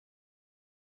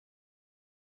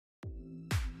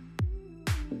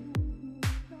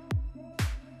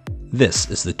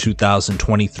This is the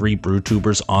 2023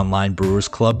 Brewtubers Online Brewers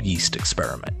Club Yeast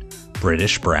Experiment,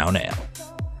 British Brown Ale.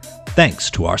 Thanks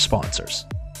to our sponsors: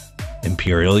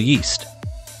 Imperial Yeast,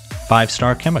 5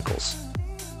 Star Chemicals,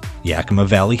 Yakima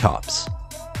Valley Hops,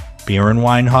 Beer and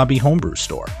Wine Hobby Homebrew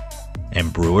Store,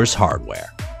 and Brewers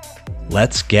Hardware.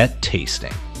 Let's get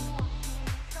tasting.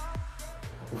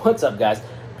 What's up, guys?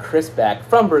 Chris back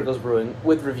from Burgles Brewing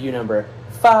with review number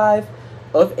 5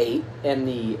 of 8 and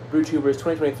the Brewtubers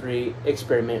 2023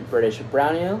 Experiment British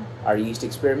Brown Ale, our yeast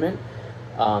experiment.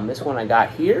 This one I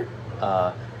got here.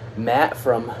 Matt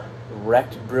from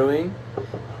Wrecked Brewing.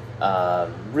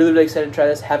 Really excited to try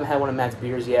this. Haven't had one of Matt's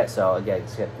beers yet, so again,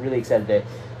 really excited to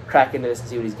crack into this and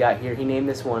see what he's got here. He named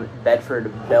this one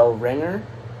Bedford Bell Ringer.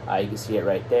 You can see it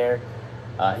right there.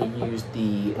 He used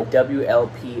the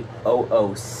WLP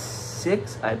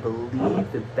 006, I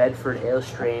believe, the Bedford Ale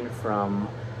strain from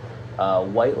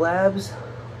White Labs.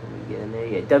 Let me get in there.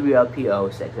 Yeah,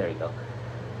 WLP 006. There you go.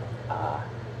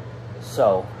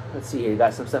 So let's see here. You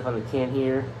got some stuff on the can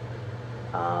here.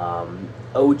 OG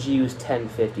was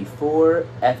 1054,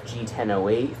 FG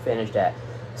 1008, finished at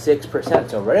 6%.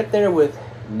 So right up there with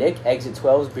Nick Exit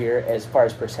 12's beer as far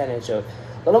as percentage. So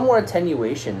a little more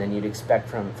attenuation than you'd expect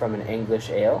from an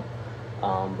English ale.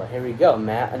 But here we go,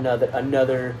 Matt.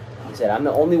 Another. He said, I'm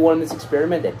the only one in this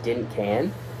experiment that didn't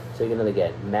can. So you're gonna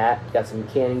get Matt got some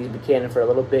canning. He's been canning for a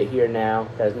little bit here now.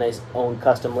 Got his nice own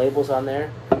custom labels on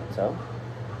there. So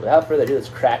without further ado, let's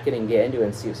crack it and get into it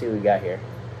and see what we got here.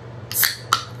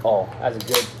 Oh, that was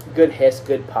a good hiss,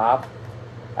 good pop.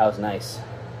 That was nice.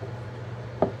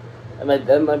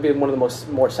 That might be one of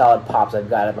the more solid pops I've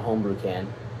got out of a homebrew can.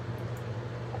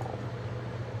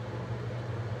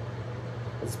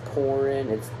 It's pouring.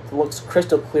 It looks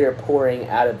crystal clear pouring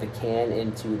out of the can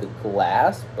into the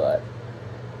glass, but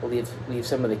we'll leave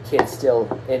some of the kids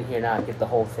still in here, not get the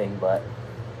whole thing. But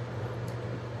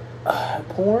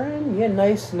pouring, yeah,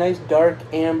 nice dark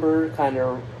amber kind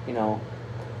of,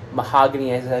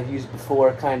 mahogany, as I've used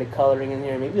before, kind of coloring in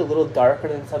here. Maybe a little darker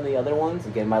than some of the other ones.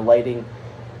 Again, my lighting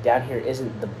down here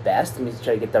isn't the best. Let me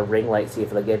try to get the ring light, see if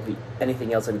it'll get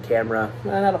anything else on camera.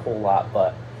 Not a whole lot,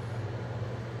 but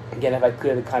again, if I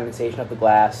clear the condensation of the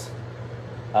glass,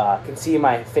 can see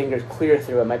my fingers clear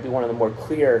through. It might be one of the more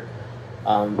clear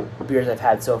beers I've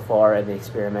had so far in the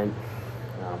experiment.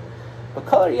 But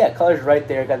color's right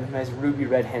there. Got nice ruby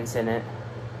red hints in it.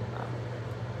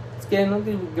 Let's give it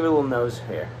a little nose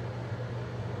here.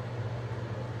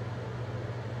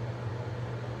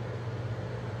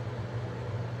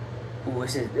 Ooh,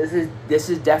 this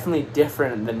is definitely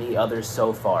different than the others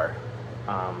so far.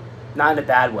 Not in a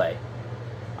bad way.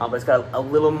 But it's got a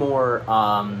little more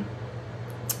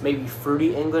maybe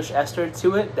fruity English ester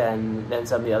to it than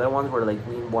some of the other ones, where like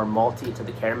lean more malty to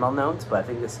the caramel notes. But I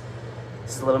think this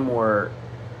is a little more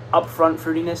upfront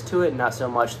fruitiness to it, not so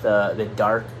much the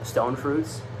dark stone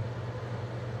fruits.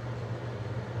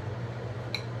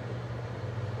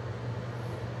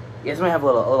 You guys might have a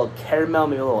little caramel,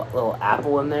 maybe a little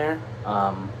apple in there,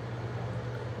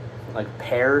 like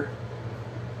pear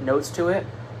notes to it.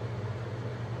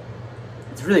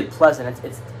 It's really pleasant.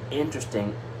 It's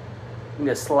interesting. You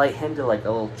get a slight hint of like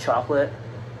a little chocolate.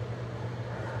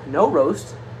 No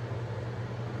roast.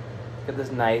 Got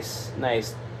this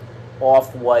nice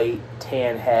off-white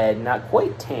tan head. Not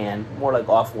quite tan, more like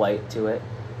off-white to it.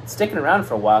 It's sticking around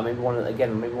for a while. Maybe one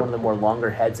of the more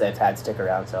longer heads I've had stick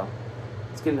around. So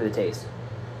let's get into the taste.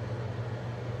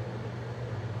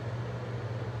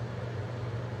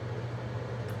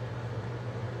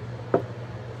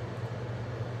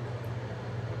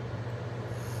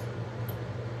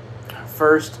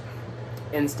 First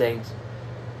instinct,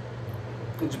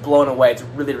 it's blown away. It's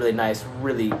really nice,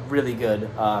 really good.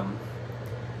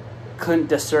 Couldn't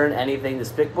discern anything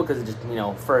despicable because it just,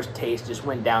 first taste just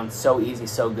went down so easy,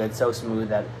 so good, so smooth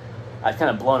that I was kind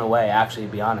of blown away, actually,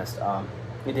 to be honest.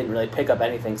 It didn't really pick up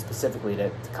anything specifically to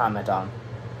comment on.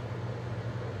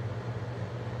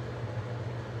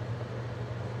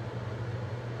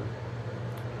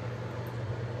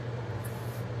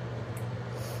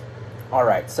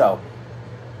 Alright, so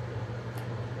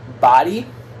body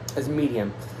is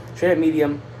medium, straight up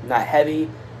medium, not heavy,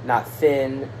 not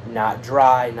thin, not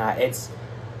dry, it's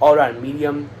all around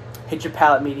medium. Hit your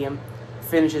palate medium,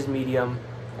 finishes medium,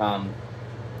 not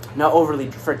overly,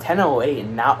 for 1008,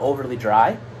 not overly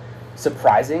dry,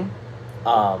 surprising,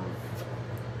 and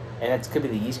that could be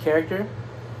the yeast character,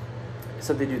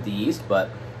 something to do with the yeast,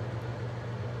 but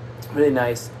really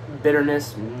nice.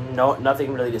 Bitterness,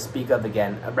 nothing really to speak of.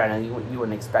 Again, Brandon, you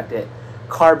wouldn't expect it.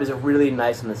 Carb is really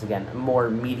nice on this, again, more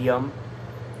medium.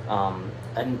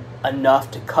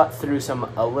 enough to cut through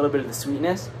a little bit of the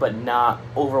sweetness, but not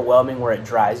overwhelming where it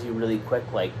dries you really quick,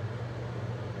 like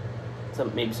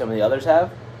maybe some of the others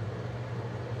have.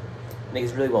 I think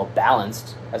it's really well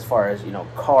balanced as far as, you know,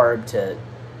 carb to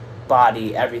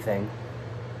body, everything.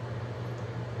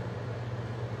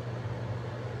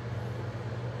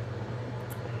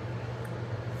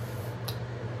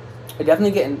 I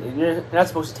definitely get, you're not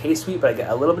supposed to taste sweet, but I get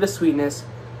a little bit of sweetness,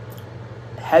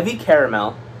 heavy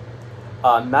caramel,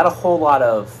 not a whole lot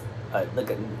of,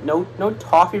 no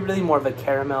toffee really, more of a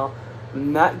caramel.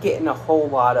 I'm not getting a whole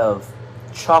lot of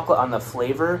chocolate on the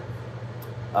flavor,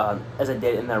 as I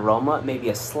did in the aroma. Maybe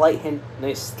a slight hint,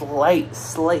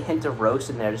 slight hint of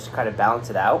roast in there just to kind of balance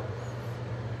it out.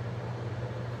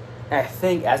 And I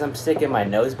think as I'm sticking my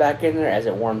nose back in there, as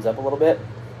it warms up a little bit,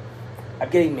 I'm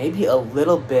getting maybe a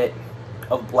little bit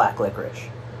of black licorice.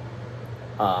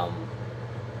 Again,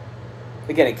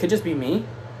 it could just be me.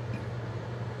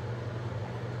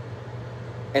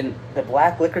 And the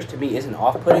black licorice to me isn't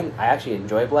off-putting. I actually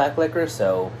enjoy black licorice,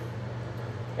 so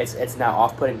it's not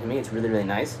off-putting to me. It's really, really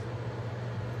nice.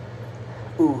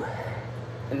 Ooh.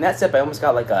 In that sip, I almost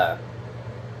got like a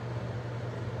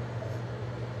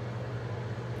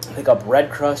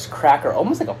bread crust cracker,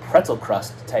 almost like a pretzel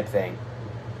crust type thing.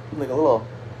 Like a little,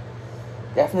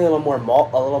 definitely a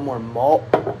little more malt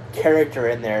character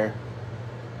in there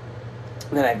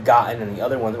than I've gotten in the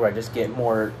other ones, where I just get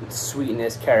more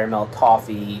sweetness, caramel,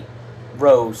 toffee,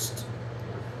 roast,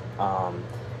 and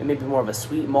maybe more of a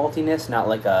sweet maltiness, not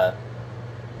like a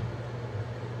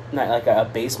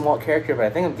base malt character. But I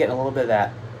think I'm getting a little bit of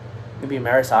that, maybe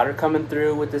Maris Otter coming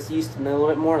through with this yeast a little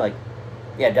bit more. Like,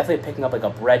 yeah, definitely picking up like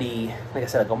a bready, like I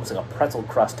said, like almost like a pretzel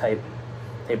crust type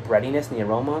breadiness in the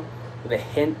aroma, with a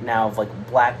hint now of like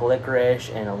black licorice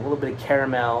and a little bit of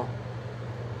caramel.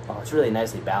 Oh, it's really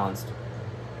nicely balanced.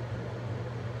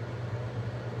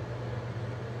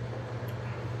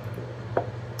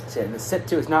 So yeah, the sip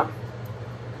too is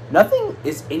nothing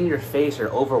is in your face or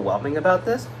overwhelming about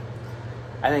this.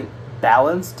 I think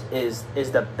balanced is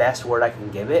the best word I can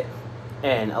give it,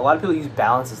 and a lot of people use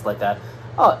balance as like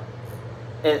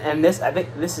and this, I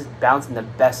think this is balanced in the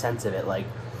best sense of it. Like,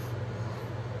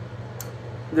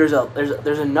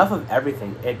 there's enough of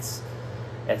everything. It's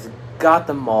got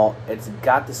the malt, it's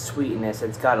got the sweetness,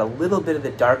 it's got a little bit of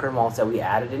the darker malts that we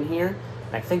added in here,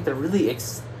 and I think they're really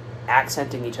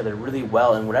accenting each other really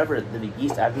well. And whatever the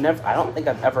yeast, I don't think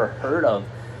I've ever heard of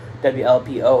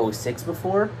WLP 006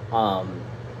 before. I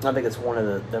think it's one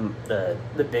of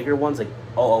the bigger ones. Like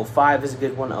 005 is a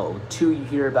good one. 002 you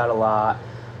hear about a lot.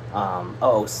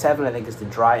 007 I think is the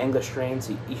dry English strain.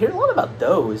 So you hear a lot about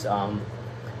those.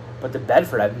 But the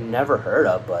Bedford I've never heard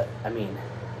of. But I mean,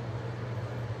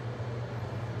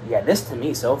 yeah, this to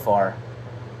me so far,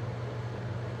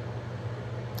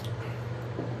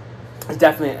 it's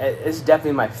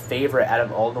definitely my favorite out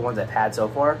of all the ones I've had so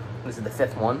far. This is the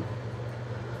 5th one.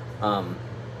 I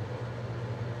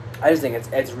just think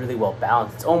it's really well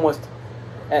balanced. It's almost,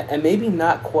 and maybe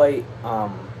not quite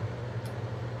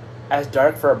as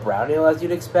dark for a brown ale as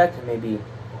you'd expect. And maybe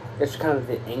it's kind of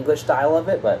the English style of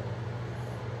it, but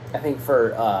I think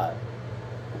for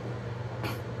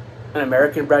an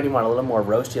American brown, you want a little more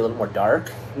roasty, a little more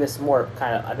dark. And this more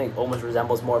kind of, I think, almost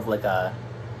resembles more of like a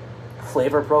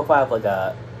flavor profile of like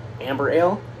a amber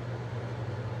ale.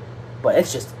 But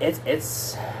it's just,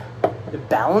 it's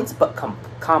balanced but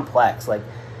complex. Like,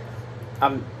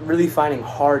 I'm really finding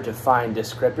hard to find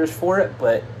descriptors for it,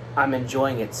 but I'm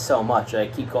enjoying it so much. I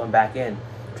keep going back in,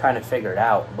 trying to figure it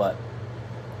out. But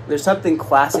there's something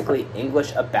classically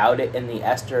English about it in the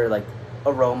ester, like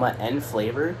aroma and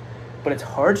flavor. But it's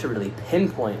hard to really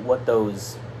pinpoint what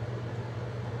those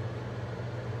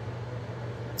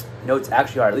notes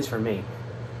actually are, at least for me.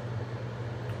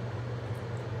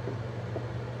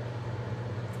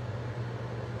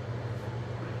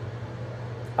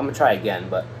 I'm gonna try again,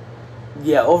 but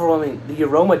yeah, overwhelming. The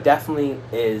aroma definitely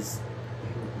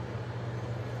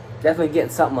getting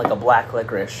something like a black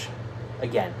licorice.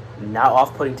 Again, not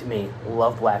off-putting to me.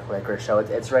 Love black licorice, so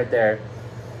it's right there.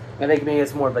 I think maybe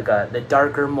it's more of like the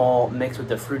darker malt mixed with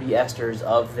the fruity esters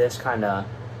of this kind of.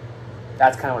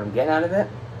 That's kind of what I'm getting out of it.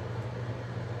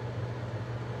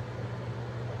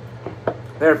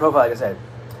 Better profile, like I said,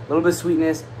 a little bit of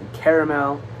sweetness,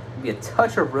 caramel, maybe a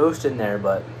touch of roast in there,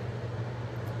 but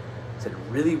it's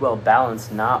really well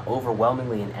balanced, not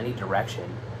overwhelmingly in any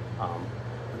direction.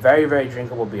 Very, very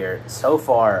drinkable beer so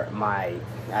far. I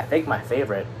think my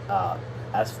favorite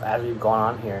as we've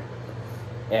gone on here,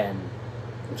 and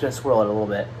I'm just gonna swirl it a little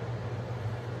bit.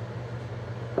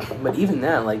 But even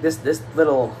then, like this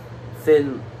little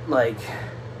thin, like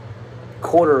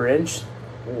 1/4 inch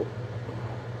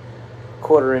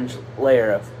quarter-inch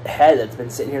layer of head that's been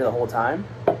sitting here the whole time.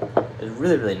 It's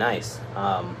really, really nice.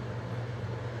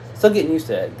 Still getting used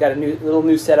to it. Got a little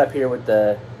new setup here with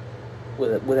an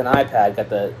iPad. Got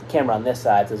the camera on this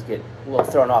side, so it's getting a little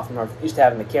thrown off. I'm used to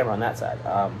having the camera on that side.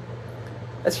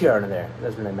 That's here under there. It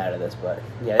doesn't really matter this, but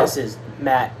yeah, this is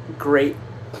Matt. Great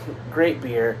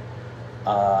beer.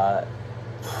 I'm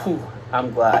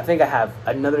glad. I think I have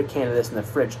another can of this in the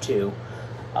fridge too.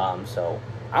 So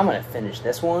I'm gonna finish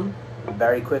this one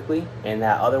very quickly, and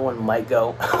that other one might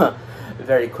go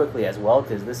very quickly as well,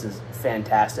 because this is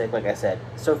fantastic. Like I said,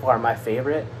 so far my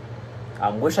favorite.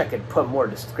 Wish I could put more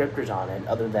descriptors on it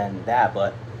other than that,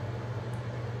 but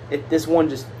this one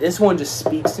just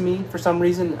speaks to me for some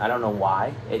reason. I don't know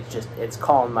why. It's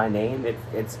calling my name.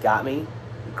 It's got me,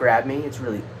 it grabbed me. It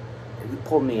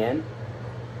pulled me in.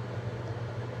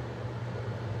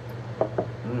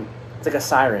 It's like a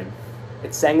siren.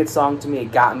 It sang its song to me.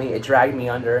 It got me. It dragged me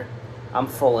under. I'm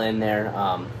full in there.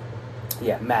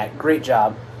 Yeah, Matt, great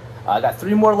job. I got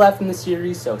 3 more left in the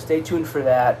series, so stay tuned for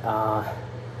that.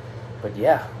 But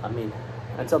yeah, I mean,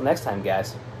 until next time,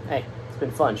 guys. Hey, it's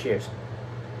been fun. Cheers.